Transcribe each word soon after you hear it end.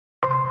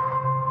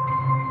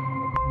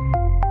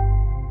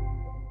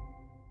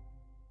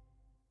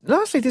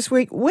lastly this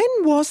week, when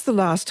was the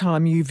last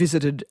time you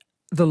visited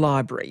the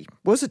library?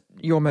 Was it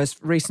your most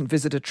recent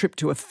visit a trip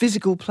to a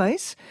physical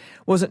place?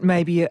 Was it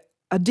maybe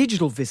a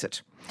digital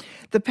visit?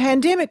 The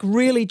pandemic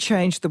really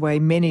changed the way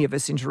many of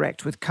us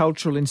interact with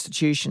cultural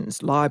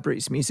institutions,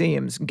 libraries,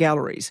 museums,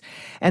 galleries,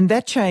 and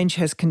that change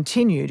has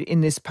continued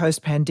in this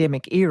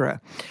post-pandemic era.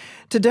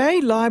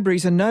 Today,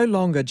 libraries are no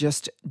longer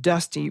just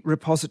dusty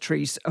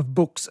repositories of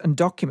books and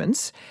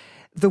documents.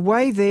 The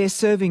way they're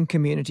serving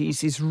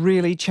communities is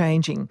really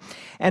changing.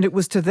 And it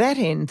was to that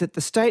end that the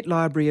State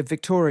Library of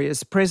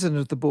Victoria's President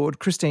of the Board,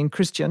 Christine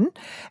Christian,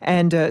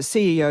 and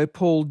CEO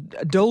Paul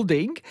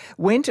Doldig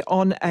went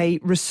on a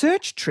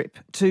research trip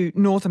to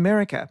North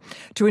America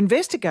to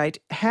investigate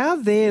how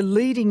their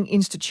leading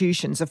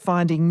institutions are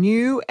finding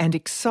new and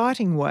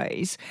exciting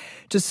ways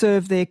to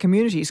serve their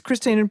communities.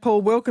 Christine and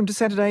Paul, welcome to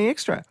Saturday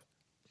Extra.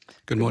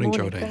 Good morning,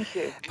 Geraldine. Thank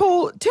you.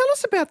 Paul, tell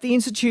us about the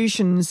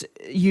institutions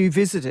you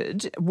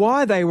visited,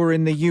 why they were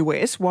in the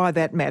US, why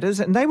that matters,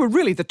 and they were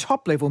really the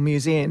top-level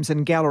museums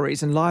and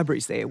galleries and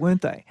libraries there,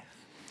 weren't they?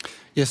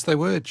 Yes, they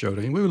were,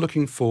 Geraldine. We were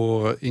looking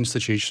for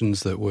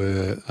institutions that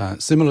were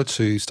similar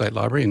to State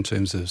Library in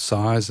terms of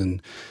size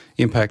and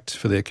impact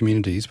for their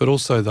communities, but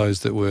also those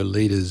that were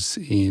leaders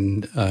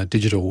in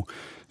digital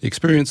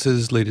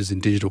experiences, leaders in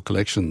digital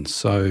collections.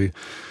 So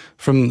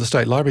from the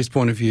State Library's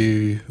point of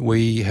view,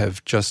 we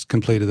have just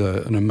completed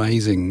an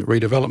amazing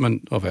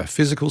redevelopment of our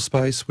physical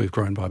space. We've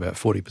grown by about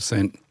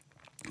 40%,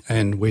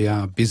 and we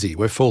are busy.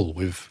 We're full.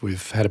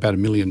 We've had about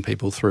 1 million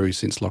people through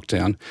since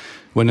lockdown.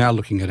 We're now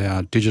looking at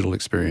our digital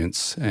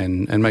experience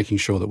and making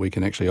sure that we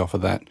can actually offer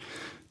that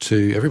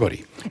to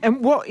everybody.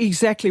 And what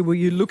exactly were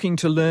you looking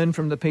to learn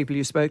from the people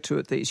you spoke to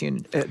at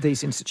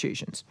these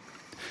institutions?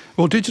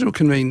 Well, digital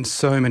can mean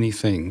so many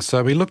things.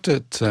 So we looked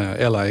at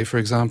LA, for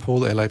example,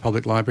 the LA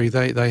Public Library.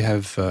 They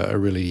have a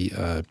really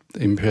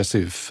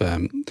impressive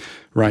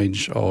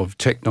range of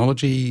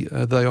technology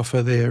they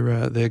offer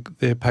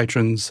their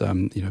patrons.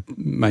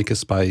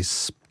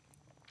 Makerspace,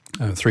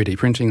 3D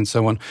printing, and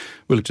so on.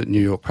 We looked at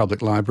New York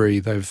Public Library.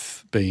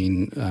 They've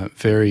been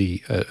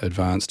very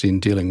advanced in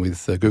dealing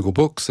with Google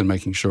Books and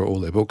making sure all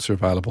their books are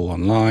available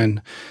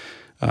online.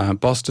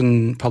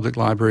 Boston Public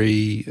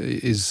Library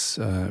is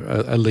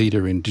a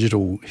leader in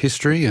digital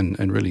history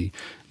and really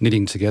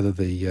knitting together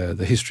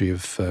the history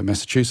of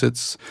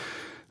Massachusetts.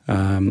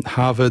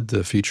 Harvard,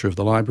 the future of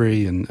the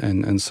library,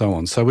 and so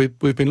on. So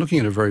we've been looking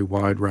at a very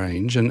wide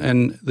range,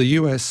 and the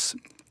US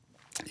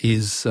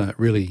is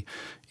really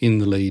in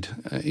the lead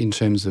in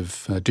terms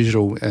of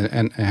digital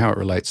and how it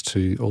relates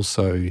to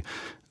also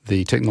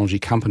the technology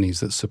companies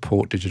that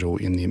support digital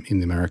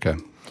in America.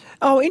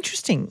 Oh,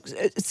 interesting.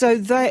 So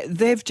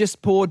they've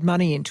just poured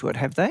money into it,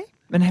 have they?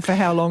 And for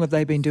how long have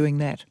they been doing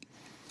that?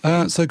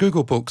 So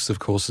Google Books, of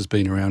course, has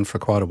been around for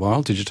quite a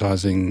while,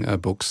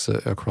 digitising books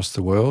across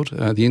the world.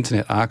 The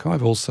Internet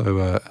Archive,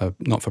 also a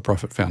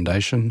not-for-profit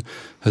foundation,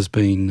 has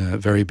been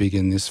very big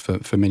in this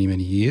for many,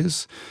 many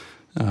years.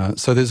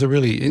 So there's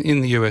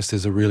in the US,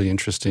 there's a really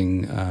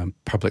interesting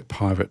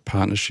public-private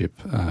partnership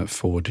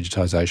for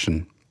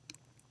digitisation.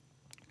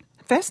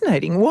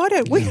 Fascinating. Why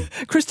don't we,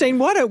 Christine,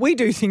 why don't we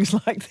do things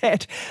like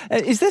that?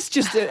 Is this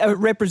just a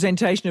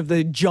representation of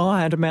the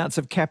giant amounts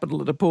of capital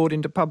that are poured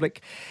into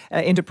public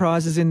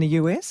enterprises in the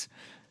US?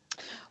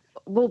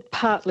 Well,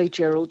 partly,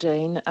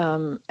 Geraldine,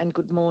 and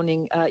good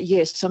morning.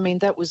 Yes, I mean,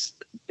 that was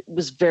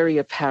very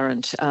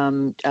apparent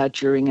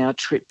during our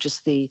trip,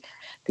 just the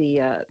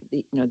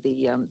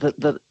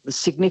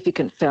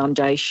significant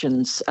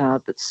foundations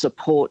that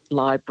support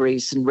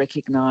libraries and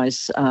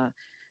recognise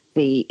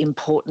the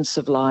importance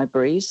of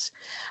libraries.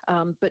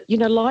 But,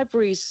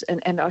 libraries,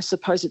 and I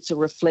suppose it's a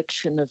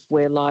reflection of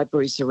where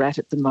libraries are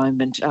at the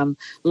moment.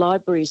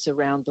 Libraries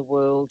around the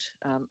world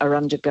are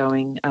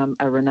undergoing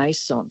a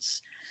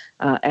renaissance.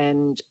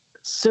 And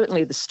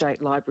certainly the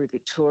State Library of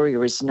Victoria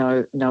is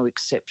no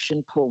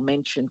exception. Paul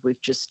mentioned we've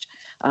just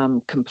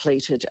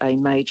completed a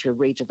major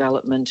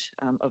redevelopment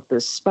of the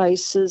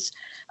spaces.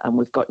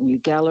 We've got new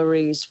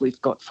galleries.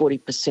 We've got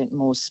 40%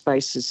 more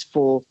spaces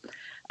for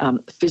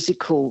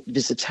physical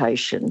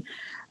visitation.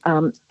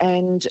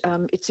 And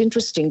it's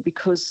interesting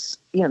because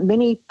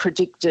many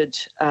predicted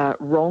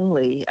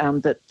wrongly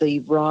that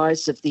the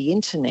rise of the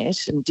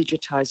internet and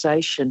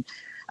digitisation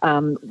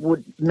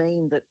would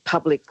mean that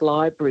public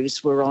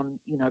libraries were on,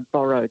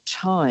 borrowed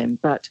time.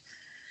 But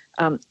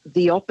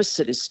the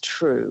opposite is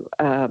true,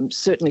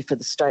 certainly for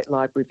the State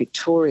Library of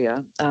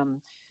Victoria.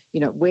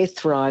 We're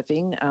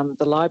thriving.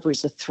 The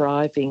libraries are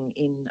thriving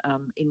in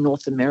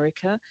North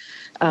America,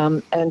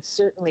 and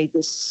certainly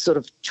this sort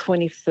of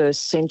 21st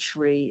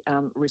century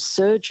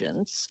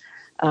resurgence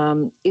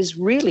is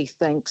really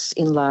thanks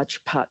in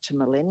large part to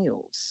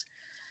millennials.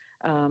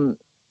 Tell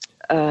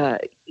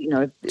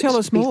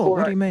us more.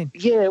 What do you mean?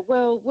 Yeah,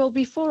 well,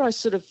 before I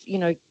sort of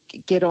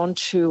get on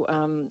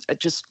to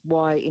just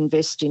why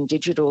invest in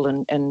digital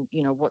and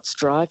what's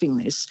driving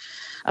this.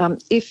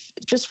 If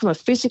just from a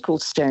physical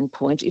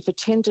standpoint, if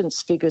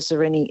attendance figures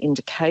are any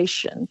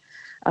indication,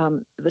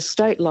 The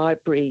State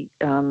Library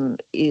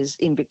is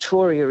in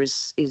Victoria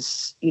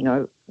is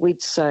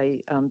we'd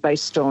say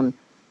based on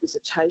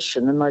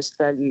visitation the most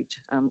valued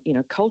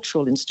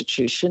cultural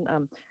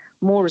institution.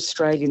 More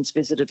Australians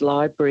visited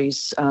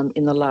libraries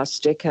in the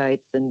last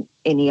decade than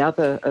any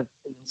other of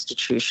the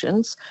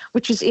institutions,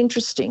 which is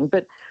interesting.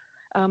 But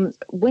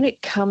when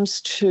it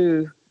comes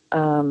to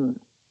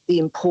the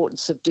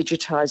importance of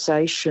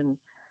digitisation,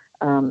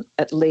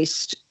 at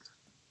least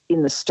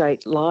in the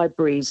State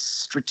Library's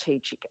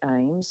strategic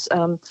aims,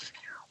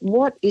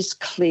 what is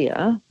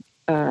clear,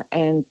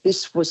 and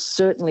this was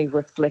certainly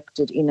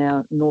reflected in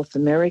our North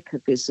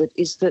America visit,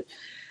 is that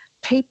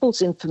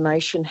people's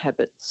information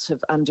habits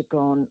have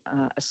undergone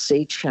a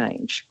sea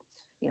change.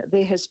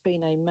 There has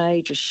been a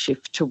major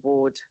shift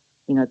toward,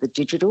 the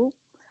digital,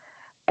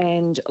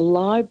 and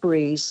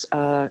libraries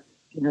are,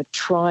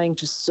 trying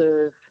to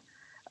serve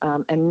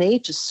and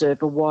need to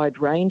serve a wide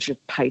range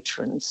of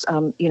patrons,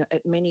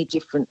 at many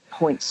different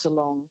points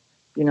along,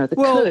 the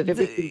curve.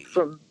 Everything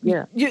from,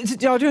 I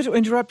don't want to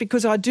interrupt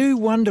because I do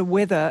wonder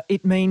whether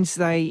it means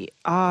they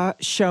are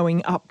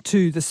showing up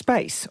to the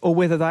space or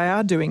whether they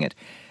are doing it.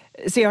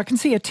 See, I can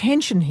see a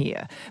tension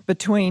here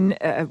between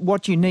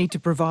what you need to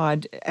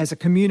provide as a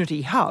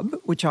community hub,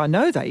 which I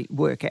know they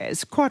work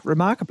as, quite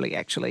remarkably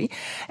actually,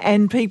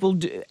 and people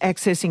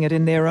accessing it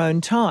in their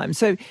own time.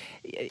 So,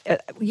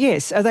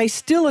 yes, are they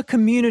still a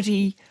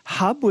community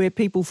hub where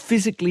people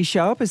physically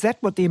show up? Is that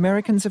what the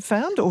Americans have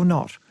found or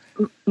not?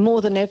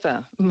 More than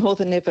ever.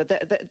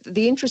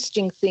 The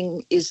interesting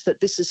thing is that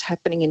this is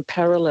happening in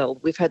parallel.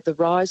 We've had the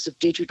rise of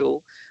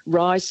digital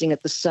rising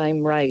at the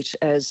same rate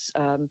as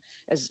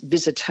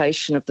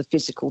visitation of the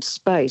physical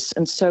space.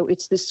 And so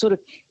it's this sort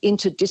of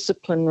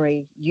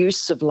interdisciplinary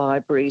use of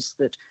libraries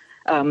that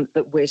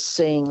we're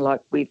seeing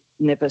like we've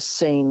never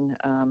seen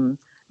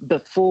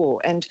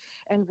before. And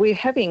we're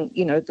having,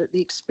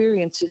 the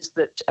experience is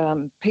that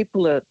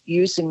people are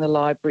using the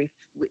library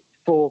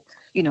for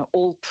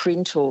all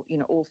print or,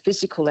 all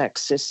physical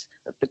access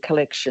of the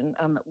collection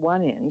at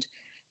one end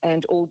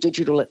and all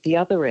digital at the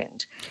other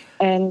end.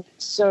 And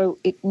so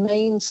it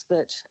means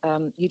that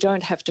you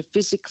don't have to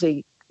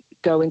physically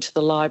go into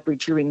the library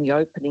during the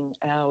opening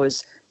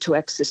hours to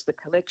access the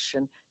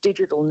collection.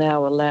 Digital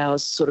now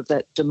allows sort of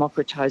that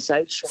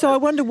democratisation. So I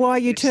wonder why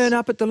you turn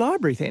up at the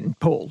library then,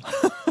 Paul.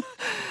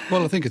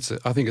 Well, I think it's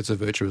a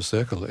virtuous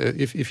circle.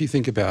 If you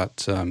think about,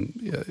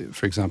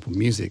 for example,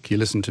 music, you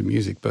listen to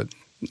music, but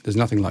there's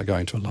nothing like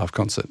going to a live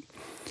concert.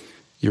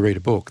 You read a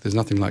book. There's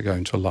nothing like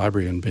going to a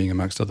library and being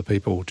amongst other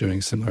people, doing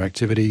similar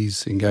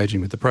activities, engaging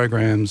with the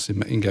programs,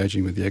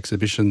 engaging with the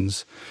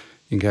exhibitions,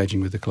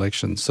 engaging with the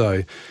collections.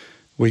 So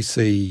we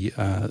see,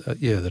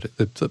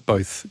 that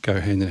both go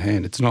hand in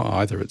hand. It's not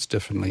either. It's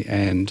definitely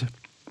and.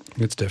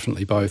 It's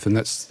definitely both, and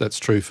that's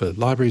true for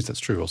libraries, that's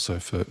true also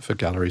for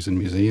galleries and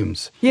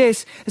museums.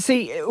 Yes.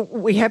 See,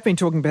 we have been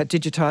talking about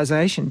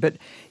digitisation, but,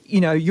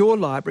 your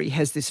library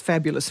has this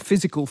fabulous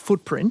physical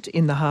footprint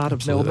in the heart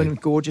of Melbourne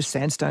with gorgeous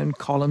sandstone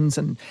columns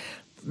and,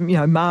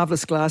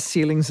 marvellous glass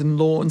ceilings and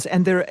lawns.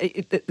 And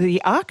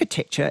the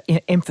architecture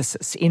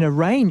emphasis in a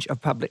range of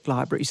public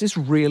libraries is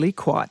really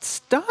quite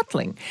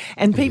startling.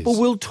 And people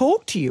will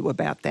talk to you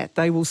about that.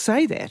 They will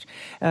say that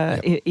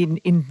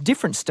in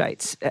different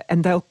states,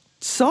 and they'll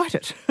cite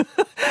it.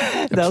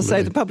 They'll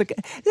say the public.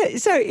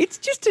 So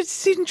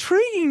it's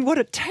intriguing what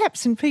it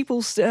taps in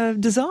people's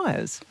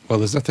desires. Well,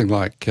 there's nothing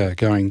like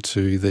going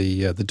to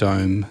the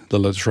dome, the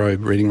La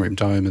Trobe reading room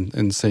dome,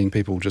 and seeing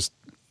people just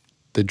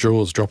their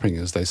jaws dropping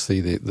as they see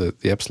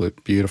the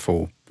absolute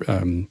beautiful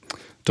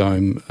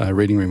dome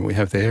reading room we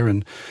have there.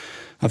 And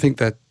I think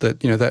that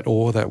that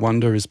awe, that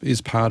wonder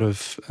is part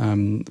of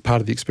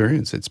the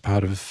experience. It's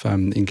part of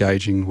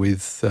engaging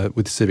with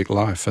civic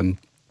life, and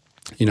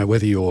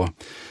whether you're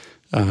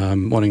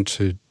wanting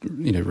to,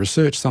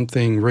 research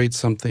something, read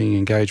something,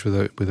 engage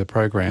with a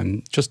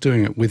program, just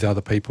doing it with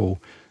other people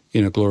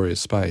in a glorious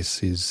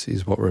space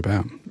is what we're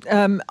about.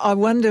 I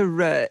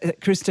wonder,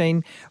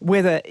 Christine,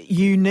 whether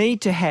you need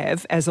to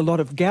have, as a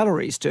lot of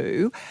galleries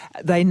do,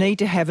 they need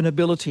to have an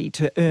ability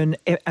to earn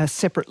a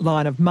separate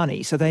line of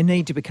money. So they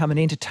need to become an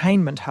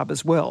entertainment hub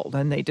as well.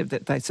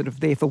 They're sort of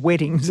there for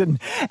weddings and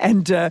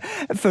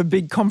for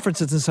big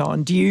conferences and so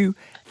on. Do you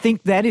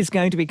think that is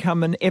going to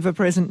become an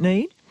ever-present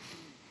need?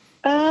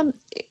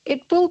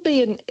 It will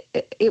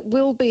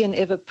be an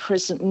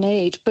ever-present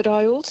need, but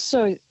I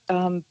also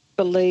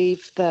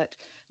believe that,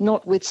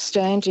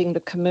 notwithstanding the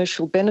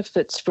commercial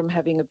benefits from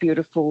having a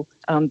beautiful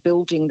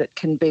building that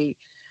can be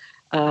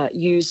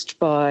used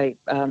by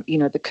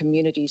the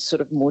community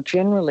sort of more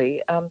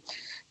generally,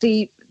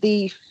 the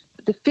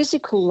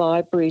physical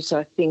libraries,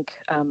 I think,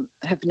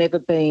 have never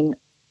been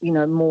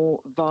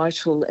more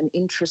vital and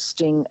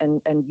interesting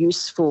and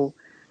useful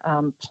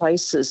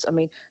places. I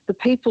mean, the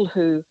people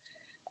who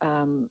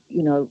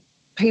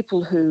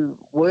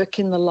work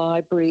in the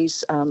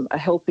libraries are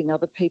helping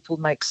other people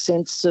make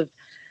sense of,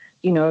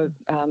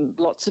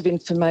 lots of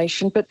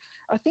information. But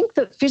I think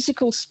that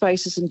physical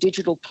spaces and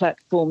digital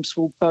platforms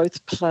will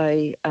both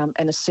play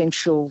an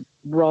essential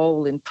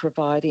role in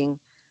providing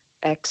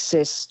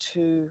access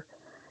to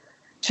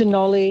to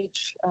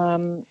knowledge.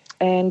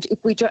 And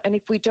if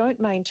we don't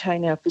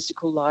maintain our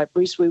physical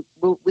libraries, we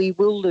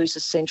will lose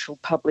essential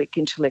public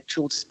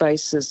intellectual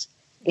spaces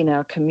in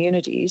our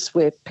communities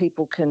where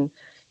people can,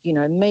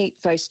 meet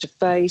face to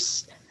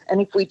face. And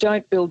if we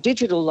don't build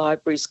digital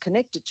libraries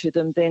connected to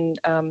them, then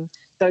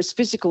those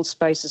physical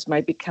spaces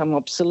may become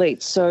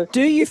obsolete. So,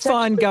 do you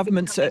find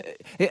governments,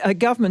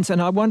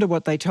 and I wonder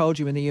what they told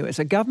you in the US,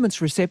 are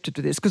governments receptive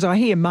to this? Because I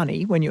hear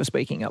money when you're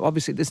speaking of.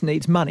 Obviously, this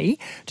needs money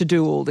to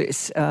do all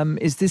this.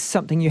 Is this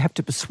something you have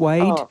to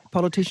persuade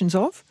politicians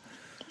of?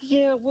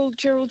 Yeah, well,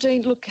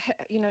 Geraldine, look,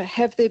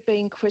 have there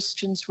been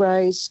questions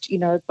raised,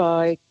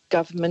 by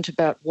government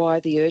about why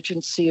the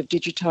urgency of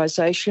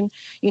digitisation?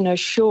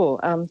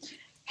 Sure.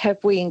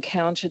 Have we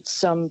encountered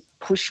some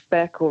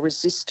pushback or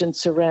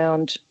resistance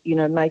around,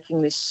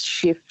 making this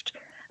shift?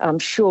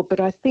 Sure,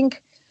 but I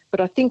think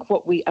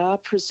what we are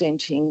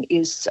presenting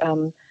is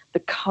the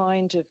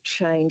kind of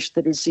change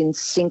that is in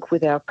sync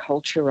with our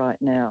culture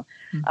right now.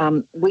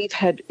 We've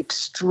had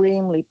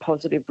extremely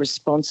positive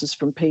responses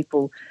from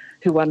people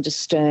who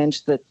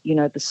understand that,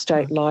 the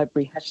state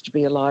library has to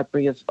be a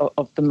library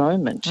of the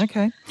moment.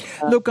 Okay.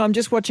 Look, I'm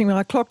just watching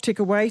my clock tick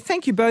away.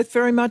 Thank you both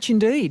very much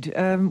indeed.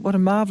 What a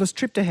marvellous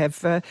trip to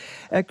have.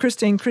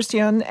 Christine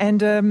Christian and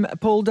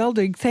Paul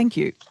Duldig, thank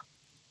you.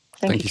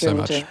 Thank you so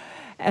much.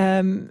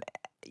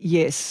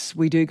 Yes,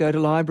 we do go to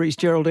libraries,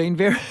 Geraldine.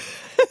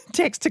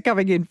 Texts are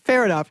coming in.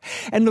 Fair enough.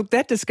 And look,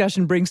 that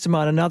discussion brings to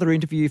mind another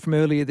interview from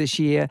earlier this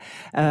year.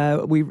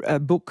 A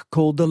book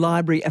called The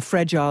Library, A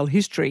Fragile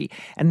History.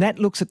 And that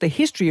looks at the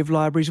history of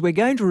libraries. We're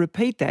going to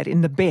repeat that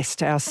in the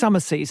best, our summer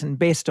season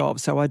best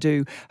of. So I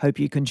do hope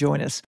you can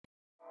join us.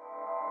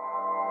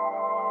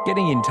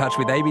 Getting in touch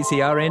with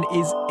ABCRN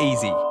is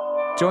easy.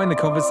 Join the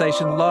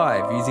conversation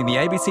live using the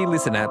ABC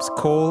Listen app's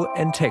call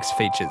and text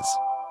features.